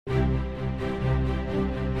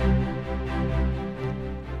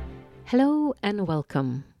Hello and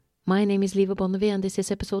welcome. My name is Liva Bonnevie and this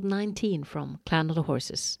is episode 19 from Clan of the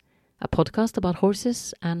Horses, a podcast about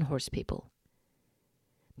horses and horse people.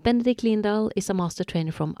 Benedict Lindahl is a master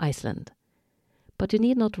trainer from Iceland, but you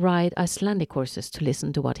need not ride Icelandic horses to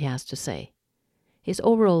listen to what he has to say. His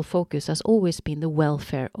overall focus has always been the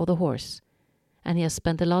welfare of the horse, and he has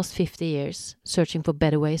spent the last 50 years searching for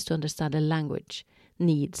better ways to understand the language,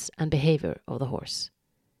 needs and behavior of the horse.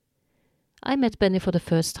 I met Benny for the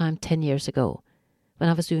first time 10 years ago, when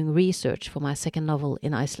I was doing research for my second novel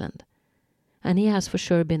in Iceland, and he has for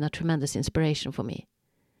sure been a tremendous inspiration for me,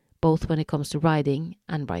 both when it comes to riding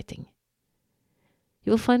and writing.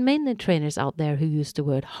 You will find many trainers out there who use the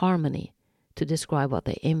word harmony to describe what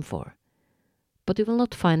they aim for, but you will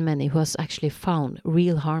not find many who has actually found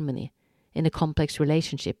real harmony in a complex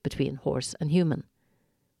relationship between horse and human.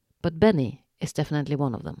 But Benny is definitely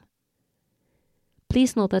one of them.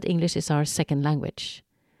 Please note that English is our second language.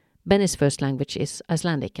 Benny's first language is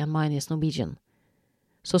Icelandic and mine is Norwegian.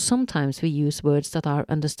 So sometimes we use words that are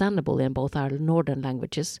understandable in both our northern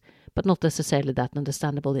languages, but not necessarily that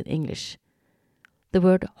understandable in English. The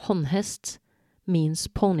word håndhest means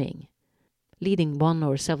ponying, leading one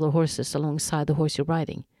or several horses alongside the horse you're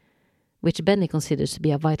riding, which Benny considers to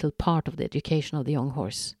be a vital part of the education of the young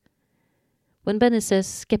horse. When Benny says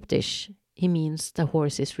skeptisch, he means the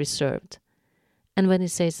horse is reserved. And when he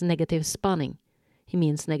says negative spanning, he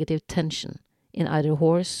means negative tension in either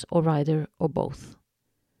horse or rider or both.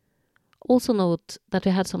 Also note that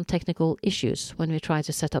we had some technical issues when we tried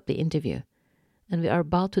to set up the interview, and we are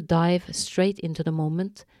about to dive straight into the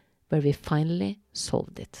moment where we finally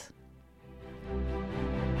solved it.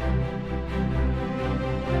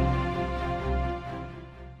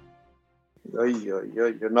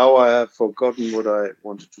 Now I have forgotten what I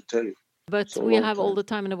wanted to tell you. But we have all the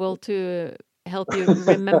time in the world to help you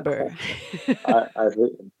remember. I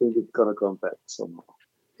think it's gonna come back somehow.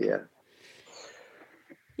 Yeah.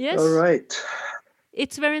 Yes. All right.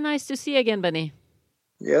 It's very nice to see you again, Benny.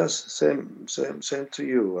 Yes, same to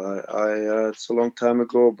you. It's a long time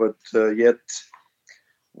ago, but yet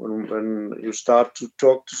when you start to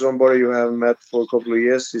talk to somebody you haven't met for a couple of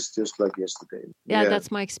years, it's just like yesterday. Yeah,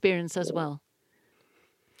 that's my experience as well.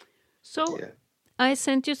 So I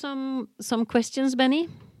sent you some questions, Benny.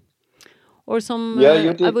 Or some,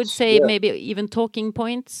 I would say maybe even talking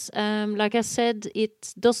points. Like I said,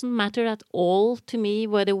 it doesn't matter at all to me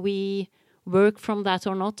whether we work from that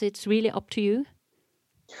or not. It's really up to you.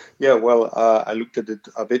 Yeah, well, I looked at it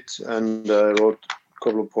a bit and wrote a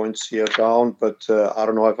couple of points here down, but I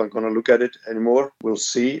don't know if I'm going to look at it anymore. We'll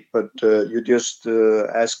see. But you just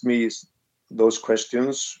ask me those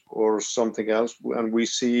questions or something else, and we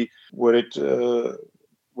see where it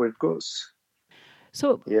goes.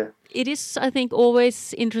 So it is, I think,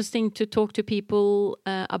 always interesting to talk to people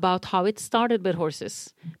about how it started with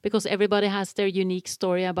horses, because everybody has their unique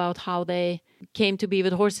story about how they came to be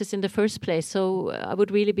with horses in the first place. So I would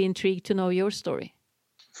really be intrigued to know your story.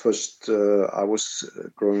 First, I was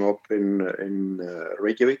growing up in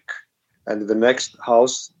Reykjavik, and the next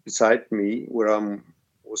house beside me, where I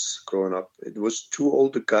was growing up, it was two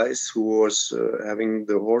older guys who was having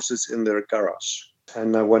the horses in their garage.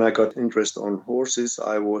 And when I got interest on horses,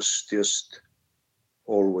 I was just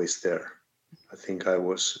always there. I think I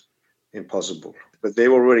was impossible. But they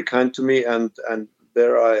were very kind to me, and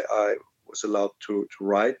there I was allowed to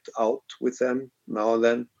ride out with them now and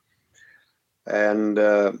then. And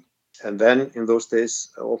then in those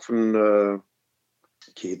days, often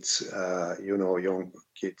kids, young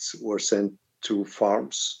kids were sent to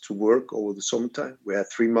farms to work over the summertime. We had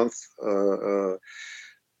 3-month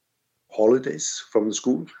holidays from the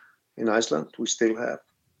school in Iceland. We still have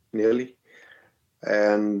nearly.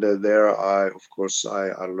 And there I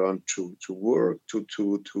learned to work, to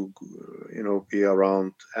be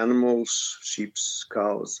around animals, sheep,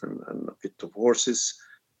 cows, and a bit of horses.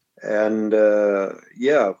 And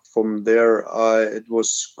from there it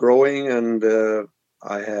was growing, and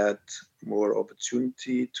I had more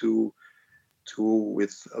opportunity to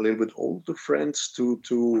with a little bit older friends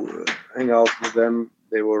to hang out with them.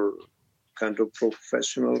 They were kind of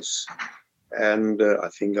professionals, and I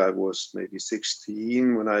think I was maybe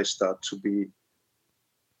 16 when I started to be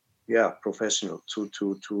professional to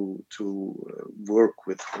work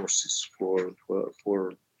with horses for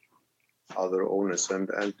other owners, and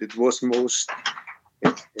it was most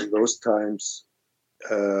in those times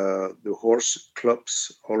the horse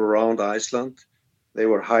clubs all around Iceland. They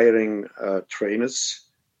were hiring trainers,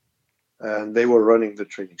 and they were running the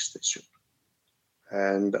training station.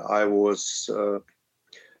 And I was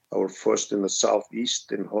first in the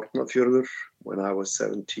southeast in Hornafjörður when I was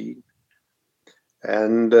 17.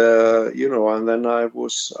 And and then I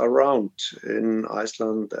was around in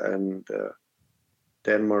Iceland and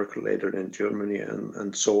Denmark, later in Germany,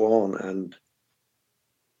 and so on,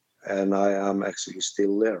 and I am actually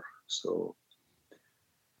still there. So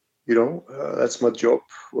that's my job,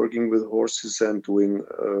 working with horses and doing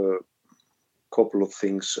a couple of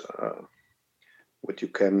things what you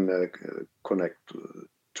can connect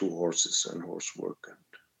to horses and horse work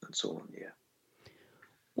and so on. Yeah.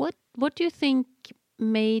 What do you think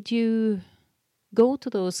made you go to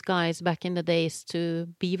those skies back in the days to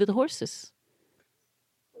be with horses?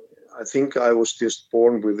 I think I was just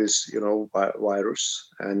born with this, virus,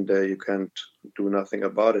 and you can't do nothing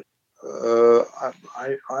about it.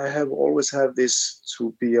 I have always had this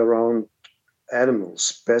to be around animals,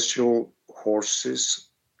 special horses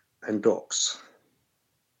and dogs,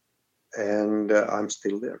 and I'm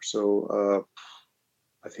still there. So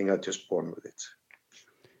I think I just born with it.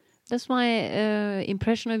 That's my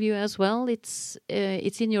impression of you as well. It's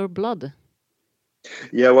in your blood.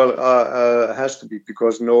 Yeah, well, it has to be,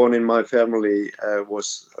 because no one in my family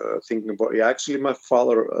was thinking about it. Actually, my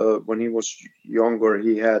father, when he was younger,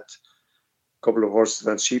 he had a couple of horses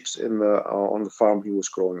and sheep on the farm he was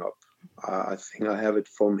growing up. I think I have it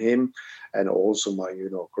from him, and also my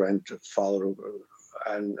grandfather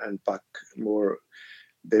and back more,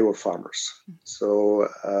 they were farmers. So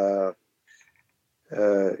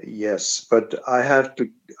yes, but I had to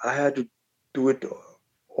do it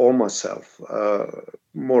all myself,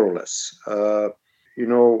 more or less.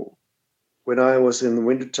 When I was in the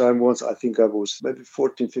wintertime once, I think I was maybe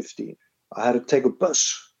 14, 15, I had to take a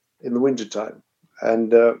bus in the wintertime.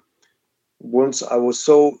 And once I was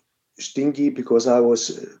so stinky because I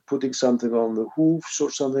was putting something on the hoofs or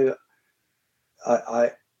something.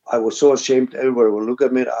 I was so ashamed. Everybody would look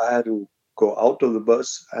at me. I had to go out of the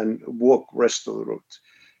bus and walk rest of the road.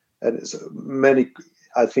 And many,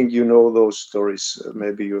 I think you know those stories,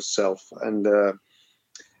 maybe yourself. And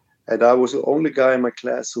I was the only guy in my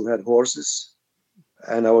class who had horses.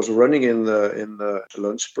 And I was running in the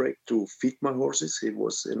lunch break to feed my horses. It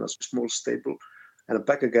was in a small stable, and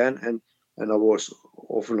back again. And I was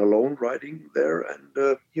often alone riding there. And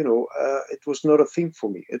it was not a thing for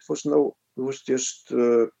me. It was just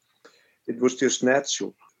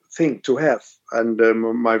natural thing to have. And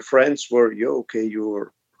my friends were, okay, you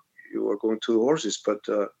are going to the horses, but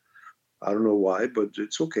I don't know why, but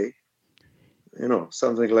it's okay.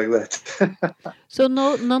 Something like that. So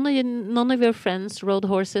none of your friends rode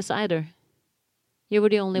horses either. You were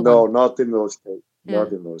the only No, one. not in those days. Yeah.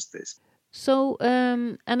 Not in those days. So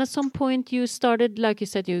and at some point you started, like you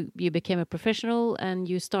said, you became a professional and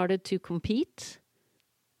you started to compete.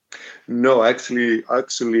 No, actually,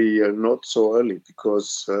 not so early,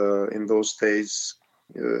 because in those days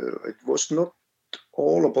it was not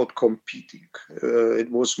all about competing. It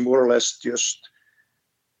was more or less just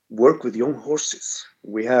work with young horses.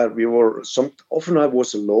 Often I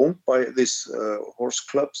was alone by these horse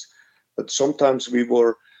clubs, but sometimes we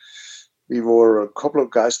were a couple of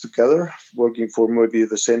guys together working for maybe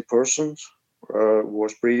the same person,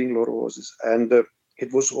 was breeding a lot of horses, and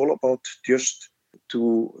it was all about just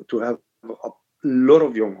to have a lot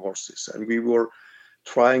of young horses, and we were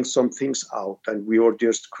trying some things out, and we were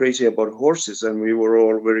just crazy about horses, and we were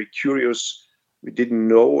all very curious. We didn't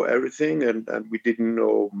know everything, and we didn't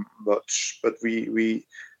know much, but we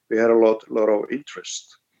had a lot of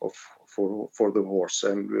interest for the horse,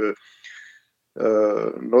 and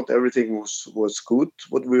not everything was good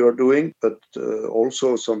what we were doing, but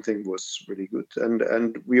also something was really good,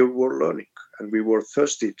 and we were learning, and we were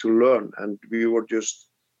thirsty to learn, and we were just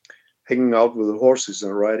hanging out with the horses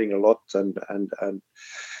and riding a lot,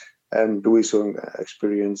 and doing some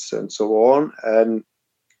experience and so on. And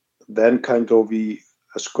then kind of we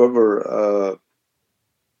discover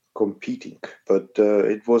competing, but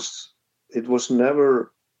it was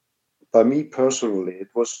never, by me personally, it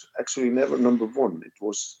was actually never number one. It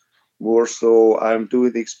was more so I'm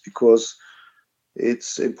doing this because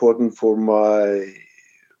it's important for my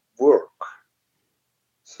work.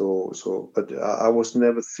 But I was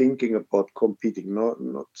never thinking about competing. Not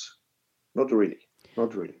really.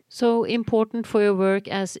 Not really. So important for your work,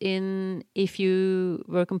 as in if you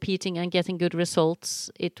were competing and getting good results,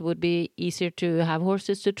 it would be easier to have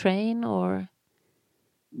horses to train, or?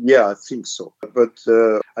 Yeah, I think so. But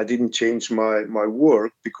I didn't change my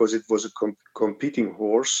work because it was a competing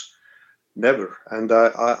horse. Never. And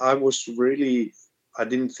I was really, I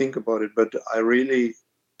didn't think about it, but I really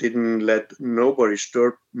didn't let nobody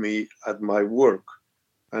disturb me at my work.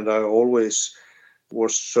 And I always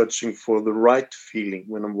was searching for the right feeling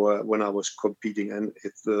when I was competing. And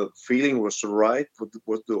if the feeling was right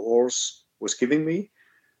with the horse was giving me,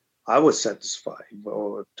 I was satisfied.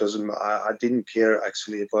 Well, it doesn't. I didn't care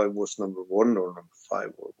actually if I was number 1 or number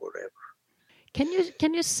 5 or whatever.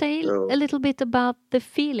 Can you say So, a little bit about the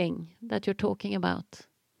feeling that you're talking about?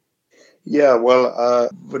 yeah, well,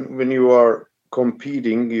 when you are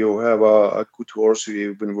competing, you have a good horse who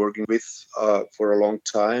you've been working with for a long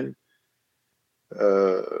time.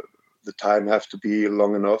 The time have to be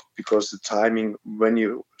long enough because the timing when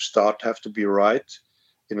you start have to be right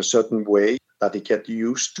in a certain way that he get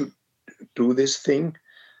used to do this thing,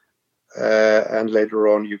 and later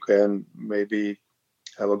on you can maybe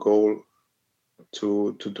have a goal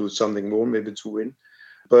to do something more, maybe to win.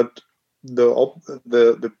 But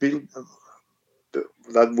the build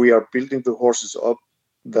that we are building the horses up,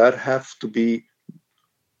 that have to be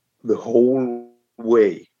the whole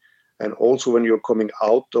way. And also when you're coming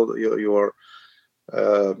out of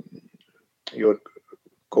uh, you're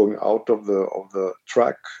going out of the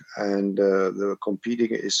track and the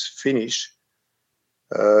competing is finished,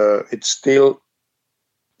 it's still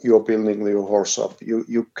you're building your horse up.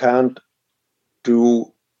 You can't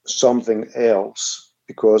do something else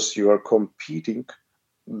because you are competing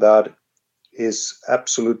that is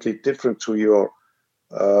absolutely different to your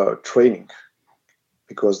training,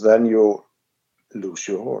 because then you lose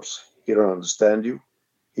your horse. He don't understand you.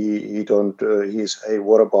 He don't. He's, hey,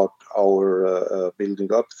 what about our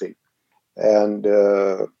building up thing? And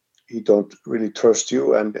he don't really trust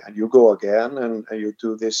you. And you go again, and you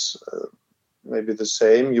do this maybe the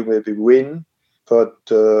same. You maybe win, but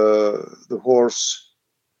the horse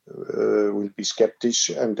will be skeptic,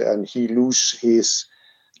 and he lose his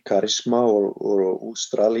charisma or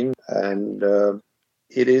Australian, and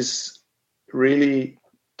it is really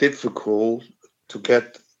difficult to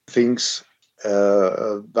get things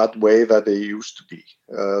that way that they used to be.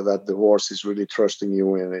 That the horse is really trusting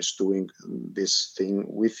you and is doing this thing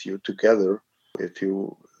with you together. If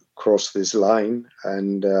you cross this line,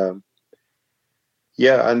 and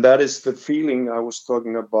yeah, and that is the feeling I was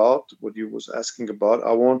talking about. What you was asking about.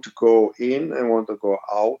 I want to go in and want to go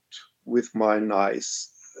out with my nice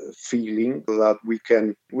feeling that we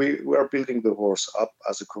are building the horse up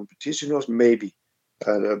as a competition horse, maybe,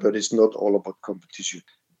 but it's not all about competition.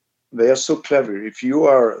 They are so clever. If you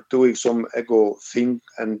are doing some ego thing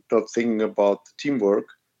and not thinking about teamwork,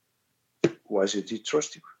 why should he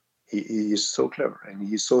trust you? He is so clever and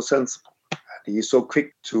he is so sensible. And he is so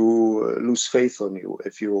quick to lose faith on you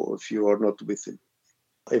if you are not with him.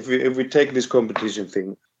 If we take this competition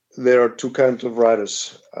thing, there are two kinds of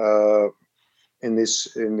riders in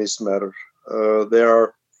this matter. There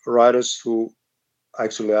are riders who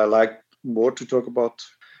actually I like more to talk about.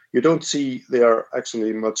 You don't see there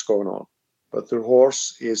actually much going on, but the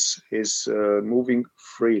horse is moving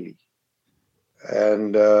freely,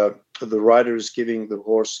 and the rider is giving the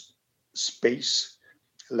horse space,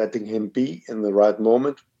 letting him be in the right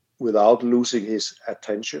moment without losing his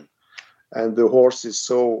attention. And the horse is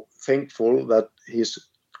so thankful that his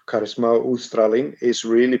charisma Australian is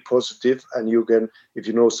really positive, and you can, if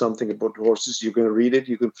you know something about horses, you can read it,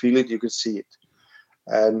 you can feel it, you can see it.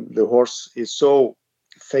 And the horse is so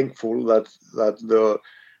thankful that the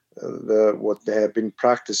what they have been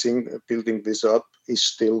practicing, building this up, is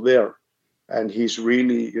still there, and he's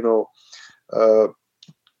really uh,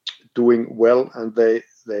 doing well, and they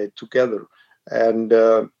together, and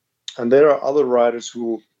there are other riders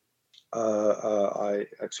who I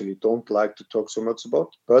actually don't like to talk so much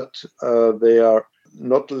about, but they are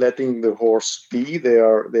not letting the horse be.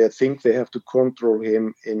 They think they have to control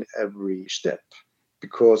him in every step,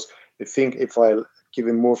 because they think if I give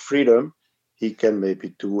him more freedom, he can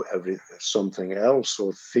maybe do something else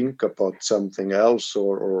or think about something else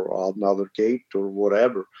or another gate or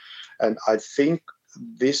whatever. And I think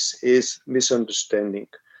this is misunderstanding.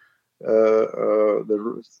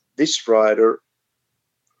 This rider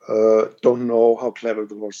don't know how clever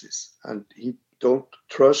the horse is, and he don't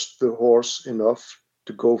trust the horse enough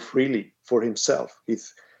to go freely for himself. He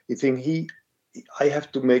think I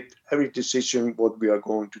have to make every decision what we are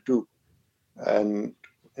going to do, and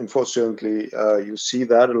unfortunately, you see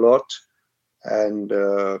that a lot. And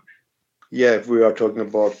yeah, if we are talking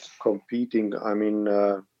about competing, I mean,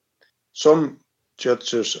 some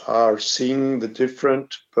judges are seeing the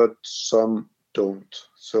different, but some don't.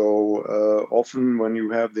 So often when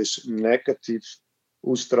you have this negative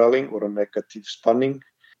Ausstraling or a negative spanning,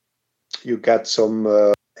 you get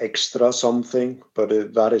some extra something, but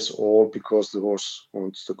that is all because the horse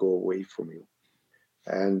wants to go away from you.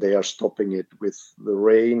 And they are stopping it with the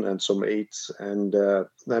rein and some aids. And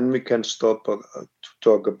then we can stop to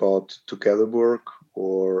talk about together work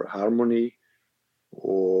or harmony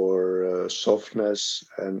or softness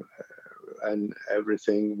and and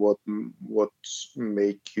everything what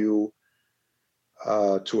make you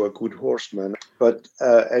to a good horseman. But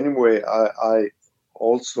anyway, I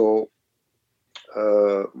also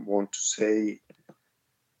want to say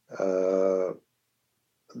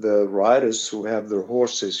the riders who have their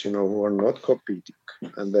horses, who are not competing,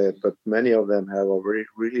 but many of them have a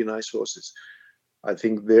really nice horses. I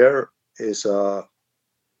think there is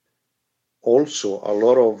also a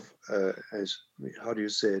lot of how do you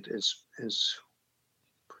say it? Is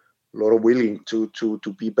a lot of willing to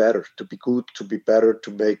be better, to be good, to be better,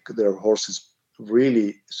 to make their horses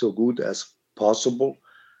really so good as possible.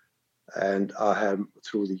 And I have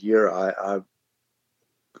through the year, I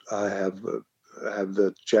have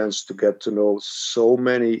the chance to get to know so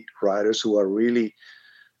many riders who are really,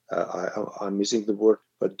 I'm missing the word,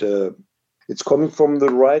 but it's coming from the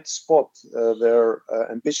right spot. Their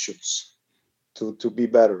ambitions to be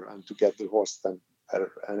better and to get the horse then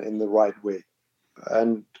better and in the right way.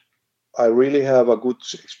 And I really have a good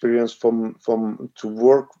experience from to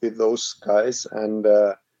work with those guys, and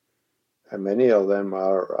many of them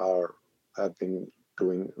have been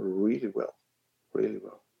doing really well, really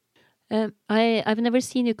well. I've never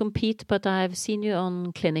seen you compete, but I've seen you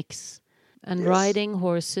on clinics and riding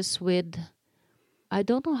horses with, I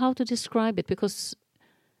don't know how to describe it, because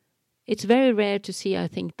it's very rare to see, I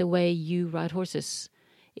think, the way you ride horses.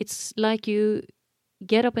 It's like you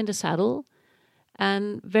get up in the saddle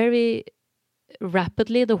and very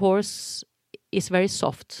rapidly the horse is very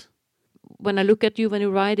soft. When I look at you when you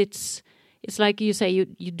ride, it's like you say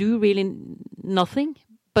you do really nothing,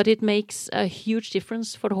 but it makes a huge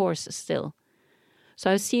difference for the horse still. So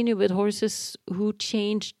I've seen you with horses who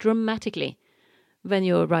change dramatically when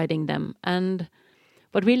you're riding them. And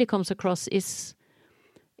what really comes across is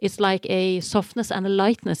it's like a softness and a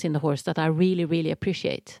lightness in the horse that I really, really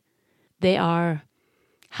appreciate. They are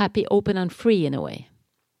happy, open and free in a way.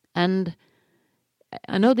 And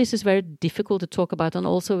I know this is very difficult to talk about, and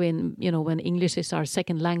also in, when English is our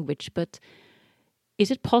second language, but is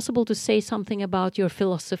it possible to say something about your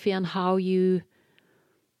philosophy and how you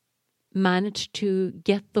manage to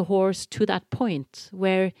get the horse to that point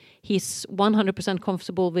where he's 100%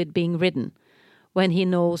 comfortable with being ridden, when he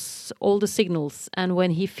knows all the signals and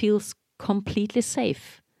when he feels completely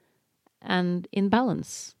safe and in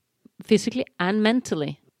balance, physically and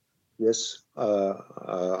mentally? Yes,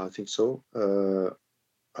 I think so.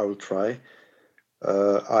 I will try.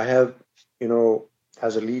 I have,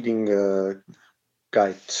 as a leading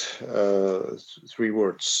guide, 3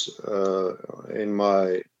 words in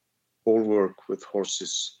my whole work with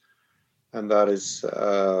horses, and that is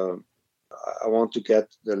I want to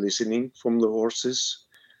get the listening from the horses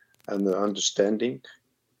and the understanding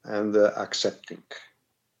and the accepting.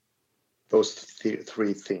 Those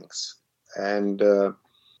 3 things. And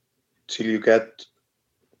till you get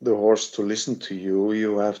the horse to listen to you,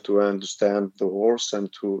 you have to understand the horse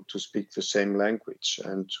and to speak the same language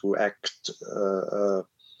and to act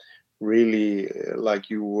really like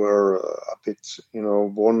you were a bit,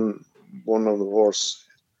 one of the horse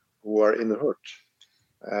who are in the herd.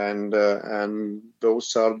 And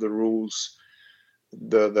those are the rules,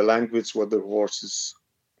 the language what the horses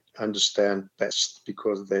understand best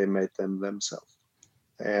because they made them themselves.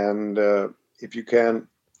 And if you can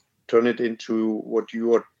turn it into what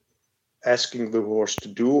you are asking the horse to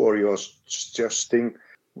do, or you're suggesting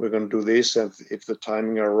we're going to do this, and if the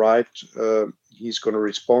timing are right, he's going to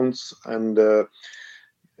respond. And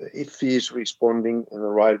if he is responding in the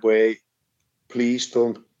right way, please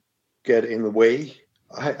don't get in the way.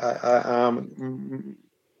 I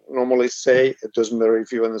normally say it doesn't matter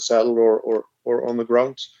if you're in the saddle or on the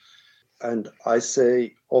ground. And I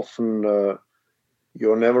say often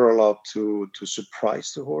you're never allowed to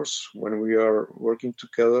surprise the horse when we are working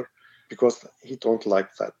together, because he don't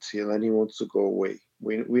like that, and then he wants to go away.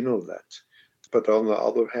 We know that. But on the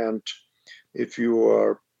other hand, if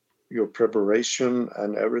your preparation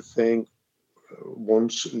and everything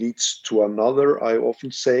once leads to another, I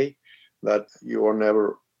often say that you are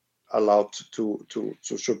never allowed to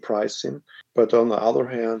surprise him. But on the other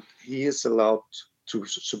hand, he is allowed to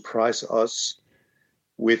surprise us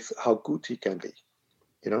with how good he can be,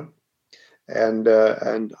 And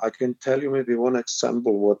I can tell you maybe one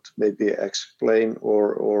example what maybe explain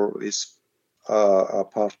or is a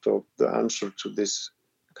part of the answer to this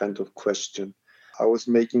kind of question. I was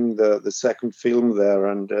making the second film there,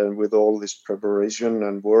 and with all this preparation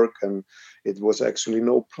and work, and it was actually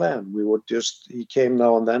no plan. He came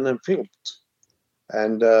now and then and filmed.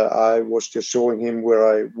 And I was just showing him where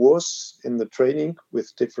I was in the training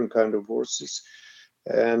with different kind of horses.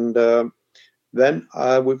 And Then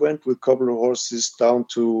we went with a couple of horses down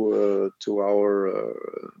to our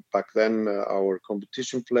back then our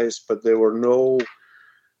competition place, but there were no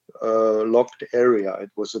locked area.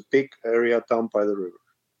 It was a big area down by the river,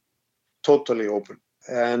 totally open.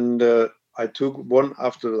 And I took one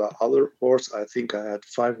after the other horse. I think I had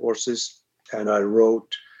 5 horses, and I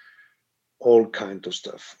rode all kinds of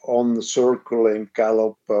stuff on the circle and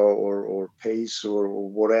gallop or pace or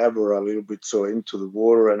whatever, a little bit so into the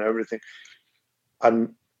water and everything.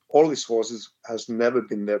 And all these horses has never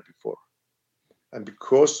been there before. And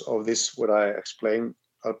because of this, what I explained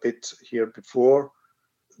a bit here before,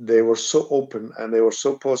 they were so open and they were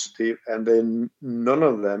so positive, and then none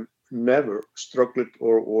of them never struggled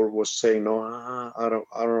or was saying, no, I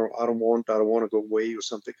don't want to go away or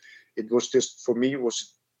something. It was just, for me, it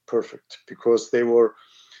was perfect because they were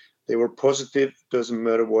positive. Doesn't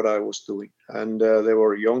matter what I was doing. And they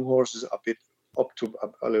were young horses, a bit up to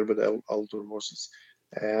a little bit older horses.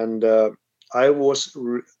 And I was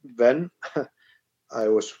then I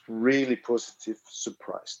was really positive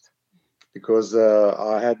surprised because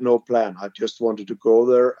I had no plan. I just wanted to go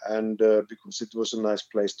there, and because it was a nice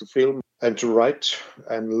place to film and to write,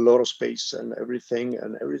 and a lot of space and everything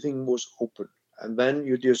was open. And then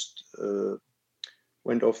you just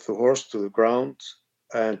went off the horse to the ground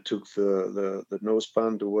and took the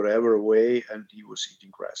noseband or whatever away, and he was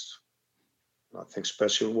eating grass. Nothing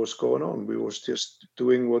special was going on. We was just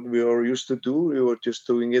doing what we are used to do. We were just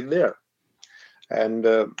doing it there. And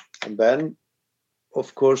then,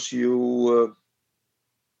 of course, you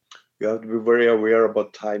have to be very aware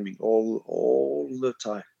about timing all the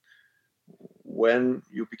time. When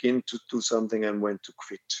you begin to do something and when to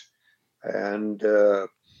quit. And,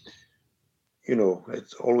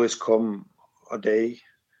 it's always come a day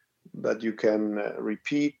that you can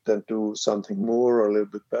repeat and do something more or a little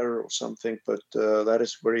bit better or something. But that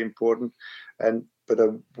is very important. But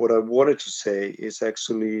what I wanted to say is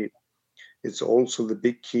actually, it's also the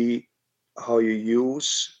big key how you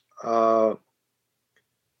use, like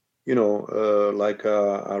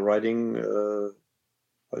a riding,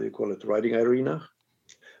 how do you call it, riding arena,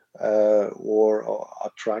 or a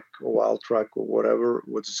track or wild track or whatever,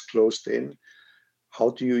 what is closed in. How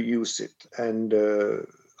do you use it, and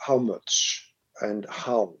how much, and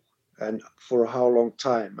how, and for how long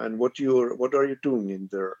time, and what are you doing in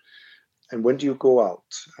there? And when do you go out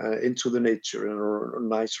into the nature and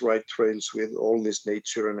nice ride trails with all this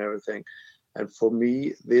nature and everything? And for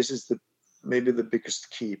me, this is maybe the biggest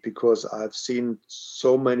key, because I've seen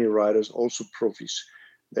so many riders, also profis,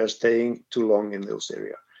 they're staying too long in those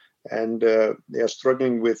areas. And they are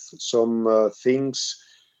struggling with some things,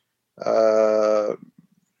 and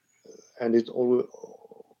it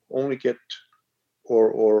only get,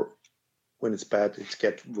 or when it's bad, it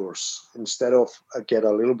gets worse. Instead of get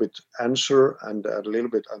a little bit answer and a little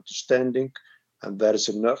bit understanding, and that is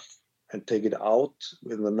enough, and take it out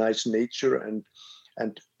with a nice nature,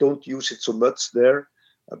 and don't use it so much there.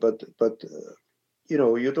 But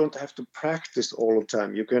you don't have to practice all the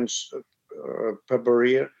time. You can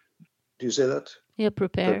prepare. Do you say that? Yeah,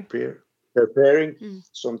 preparing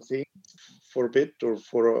something for a bit or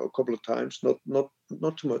for a couple of times, not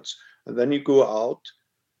too much, and then you go out.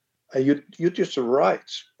 You just ride,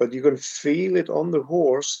 but you can feel it on the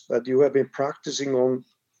horse that you have been practicing on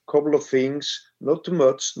a couple of things, not too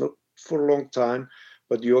much, not for a long time,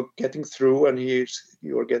 but you're getting through, and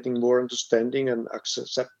you're getting more understanding and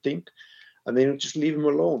accepting, and then you just leave him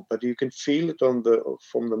alone. But you can feel it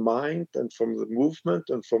from the mind and from the movement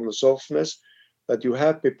and from the softness that you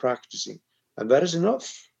have been practicing, and that is enough.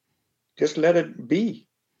 Just let it be,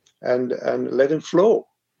 and let him flow,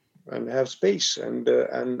 and have space, and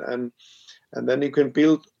then you can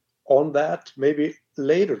build on that maybe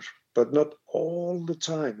later, but not all the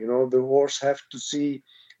time. The horse have to see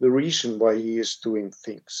the reason why he is doing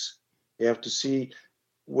things. You have to see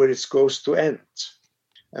where it goes to end.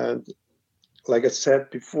 And like I said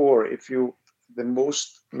before, the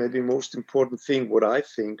most important thing, what I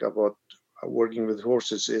think about working with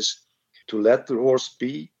horses, is to let the horse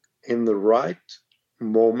be in the right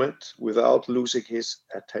moment without losing his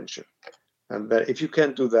attention. And that if you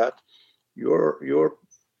can do that, you're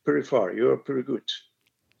pretty far, you're pretty good.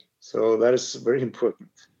 So that is very important.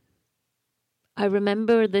 I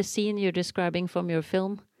remember the scene you're describing from your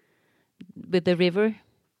film with the river,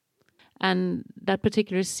 and that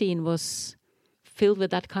particular scene was filled with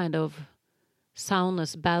that kind of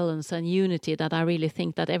soundness, balance, and unity that I really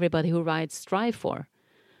think that everybody who rides strive for.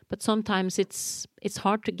 But sometimes it's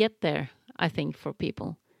hard to get there, I think, for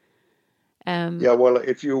people.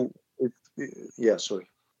 Sorry.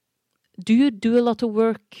 Do you do a lot of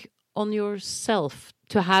work on yourself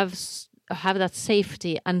to have have that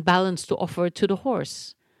safety and balance to offer to the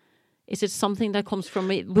horse? Is it something that comes from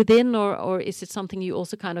within, or is it something you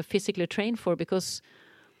also kind of physically train for? Because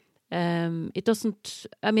it doesn't,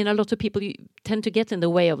 I mean, a lot of people tend to get in the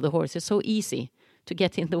way of the horse. It's so easy to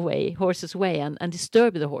get in the horse's way and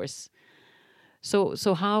disturb the horse. So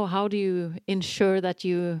how do you ensure that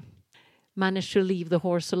you manage to leave the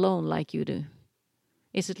horse alone like you do?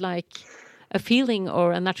 Is it like a feeling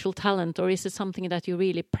or a natural talent, or is it something that you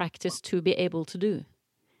really practice to be able to do?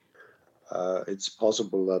 It's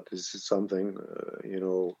possible that this is something,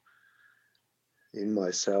 in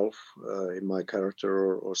myself, in my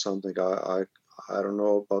character or something. I don't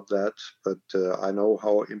know about that, but I know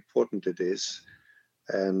how important it is.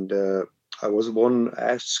 And I was one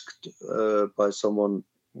asked by someone,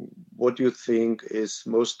 what do you think is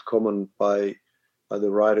most common by the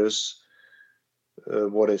riders?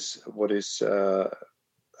 What is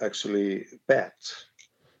actually bad?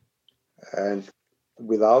 And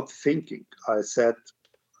without thinking, I said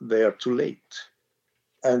they are too late.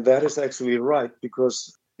 And that is actually right,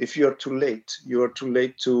 because if you are too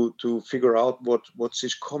late to figure out what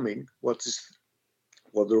is coming, what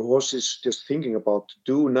the horse is just thinking about to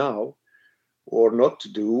do now or not to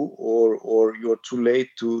do, or you're too late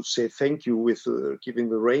to say thank you with giving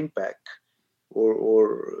the rein back,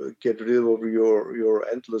 or get rid of your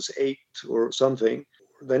endless ache or something,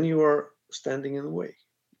 then you are standing in the way.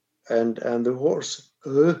 And the horse,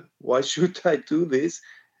 why should I do this?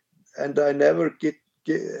 And I never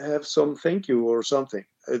have some thank you or something.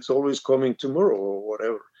 It's always coming tomorrow or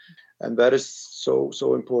whatever. And that is so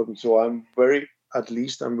important. So I'm very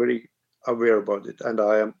aware about it. And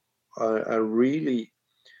I really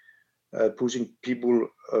pushing people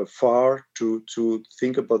far to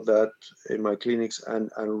think about that in my clinics and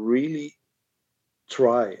really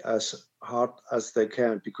try as hard as they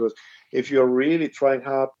can. Because if you're really trying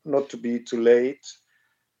hard not to be too late,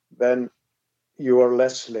 then you are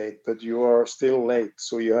less late, but you are still late.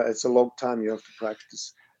 So it's a long time you have to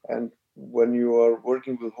practice. And when you are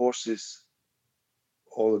working with horses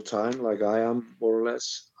all the time, like I am, more or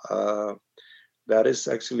less, that is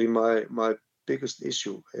actually my biggest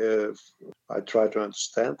issue. I try to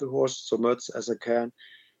understand the horse so much as I can,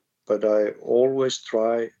 but I always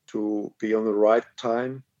try to be on the right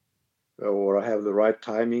time, or I have the right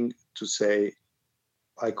timing to say,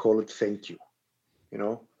 I call it thank you,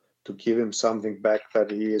 to give him something back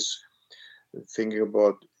that he is thinking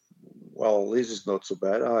about. Well, this is not so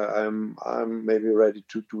bad. I'm maybe ready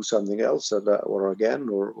to do something else, or again,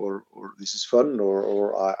 or this is fun,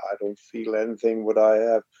 or I don't feel anything. Would I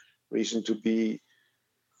have reason to be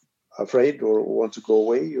afraid or want to go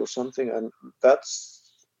away or something? And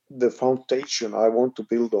that's the foundation I want to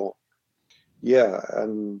build on. Yeah,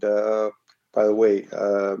 and by the way,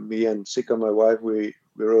 me and Sika, my wife, we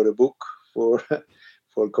wrote a book for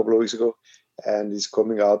for a couple of weeks ago, and it's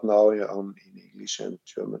coming out now in English and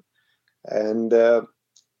German. And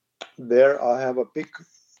there I have a big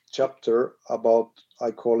chapter about,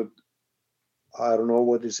 I call it, I don't know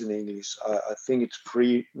what is in English. I think it's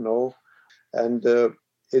pre-no. And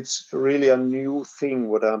it's really a new thing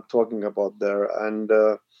what I'm talking about there. And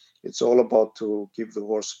it's all about to give the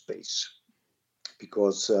horse space,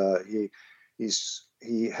 because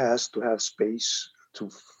he has to have space to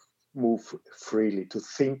move freely, to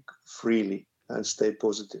think freely and stay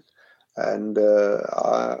positive. And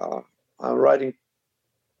I'm writing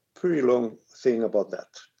pretty long thing about that,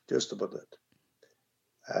 just about that,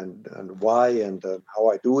 and why and how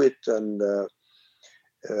I do it. And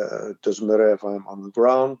it doesn't matter if I'm on the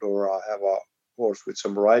ground or I have a horse with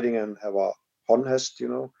some riding and have a honest,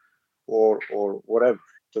 or whatever.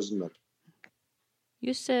 It doesn't matter.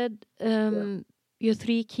 You said your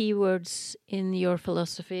 3 keywords in your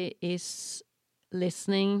philosophy is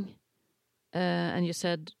listening, and you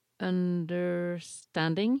said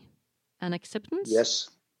understanding and acceptance. Yes.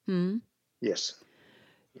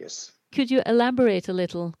 Yes. Could you elaborate a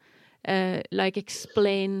little, like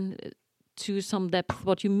explain to some depth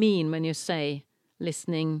what you mean when you say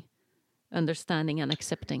listening, understanding, and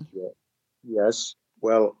accepting? Yeah. Yes.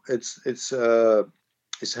 Well,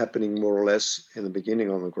 it's happening more or less in the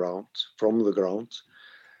beginning on the ground, from the ground.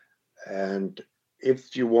 And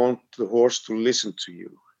if you want the horse to listen to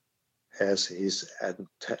you, has his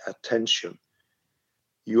attention,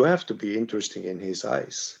 you have to be interesting in his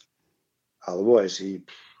eyes. Otherwise, he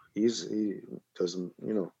doesn't,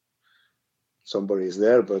 somebody is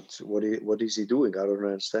there, but what is he doing? I don't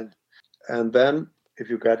understand. And then if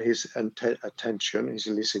you got his attention, he's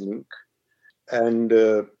listening, and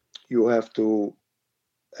you have to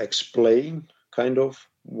explain kind of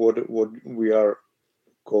what we are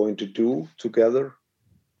going to do together.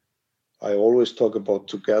 I always talk about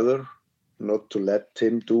together, not to let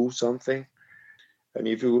him do something. And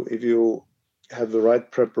if you have the right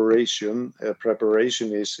preparation,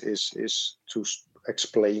 preparation is to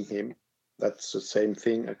explain him. That's the same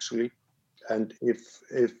thing actually. And if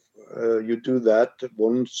you do that,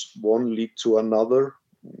 one lead to another,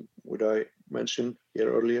 what I mentioned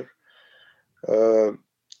here earlier,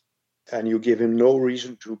 and you give him no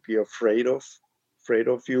reason to be afraid of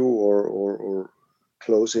you or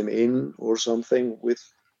close him in or something with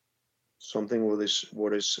something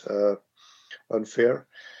what is unfair,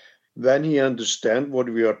 then he understands what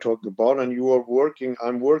we are talking about. And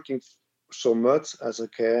I'm working so much as I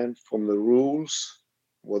can from the rules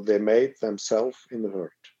what they made themselves in the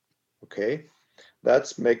herd. Okay,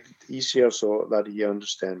 that's make it easier so that he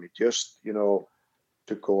understand me. Just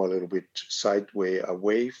to go a little bit sideways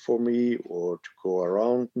away from me or to go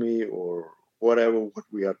around me or whatever what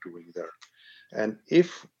we are doing there. And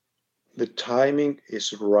if the timing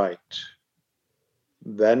is right,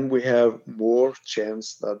 then we have more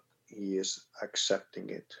chance that he is accepting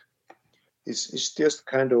it. It's just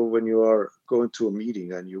kind of when you are going to a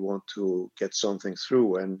meeting and you want to get something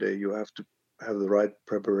through, and you have to have the right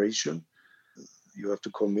preparation. You have to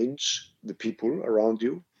convince the people around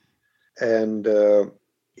you. And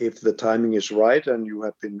if the timing is right and you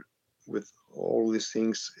have been with all these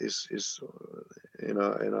things is in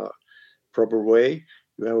a proper way,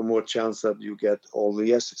 you have a more chance that you get all the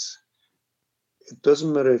yeses. It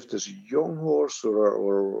doesn't matter if there's a young horse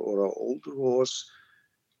or an older horse.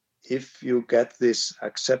 If you get this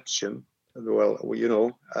acceptance, well,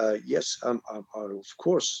 yes, of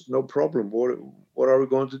course, no problem. What are we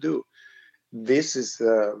going to do? This is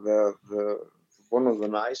the one of the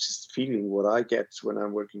nicest feeling what I get when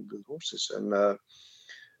I'm working with horses,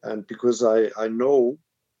 and because I know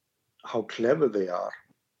how clever they are,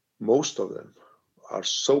 most of them are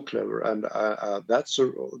so clever, and that's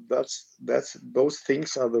those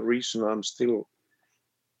things are the reason I'm still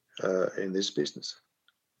in this business.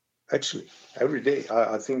 Actually, every day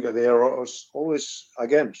I think they are always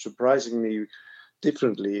again surprising me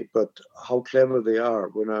differently, but how clever they are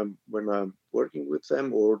when I'm working with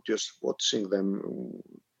them or just watching them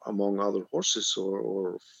among other horses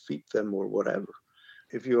or feed them or whatever.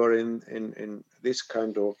 If you are in this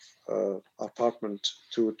kind of apartment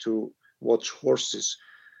to watch horses,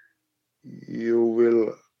 you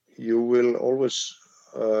will always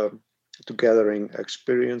to gathering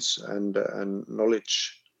experience and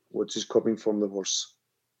knowledge which is coming from the horse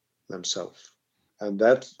themselves. And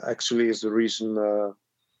that actually is the reason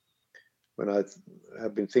when I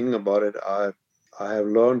have been thinking about it, I have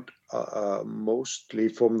learned mostly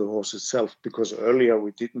from the horse itself, because earlier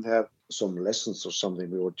we didn't have some lessons or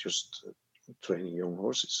something. We were just training young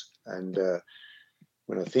horses. And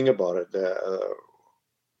when I think about it,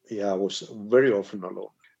 I was very often alone.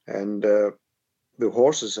 And the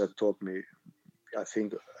horses have taught me, I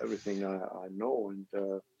think, everything I know.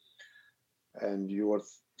 And you were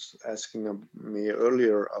asking me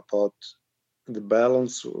earlier about the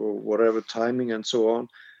balance or whatever timing and so on.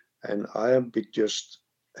 And I just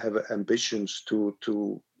have ambitions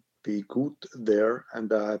to be good there.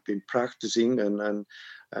 And I have been practicing and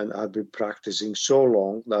I've been practicing so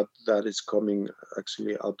long that it's coming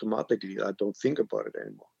actually automatically. I don't think about it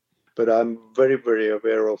anymore. But I'm very, very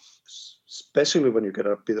aware of, especially when you get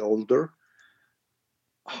a bit older,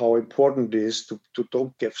 how important it is to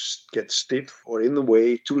don't get stiff or in the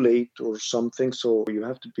way too late or something. So you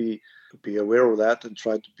have to be aware of that and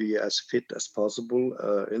try to be as fit as possible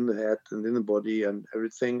in the head and in the body and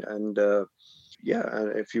everything. And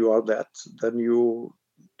and if you are that, then you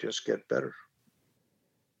just get better.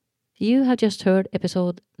 You have just heard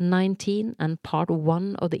episode 19 and part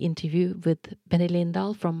 1 of the interview with Benny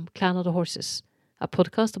Lindahl from Clan of the Horses, a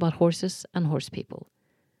podcast about horses and horse people.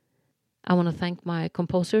 I want to thank my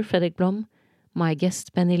composer Fredrik Blom, my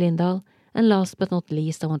guest Benny Lindahl, and last but not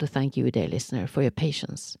least I want to thank you, dear listener, for your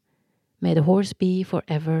patience. May the horse be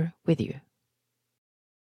forever with you.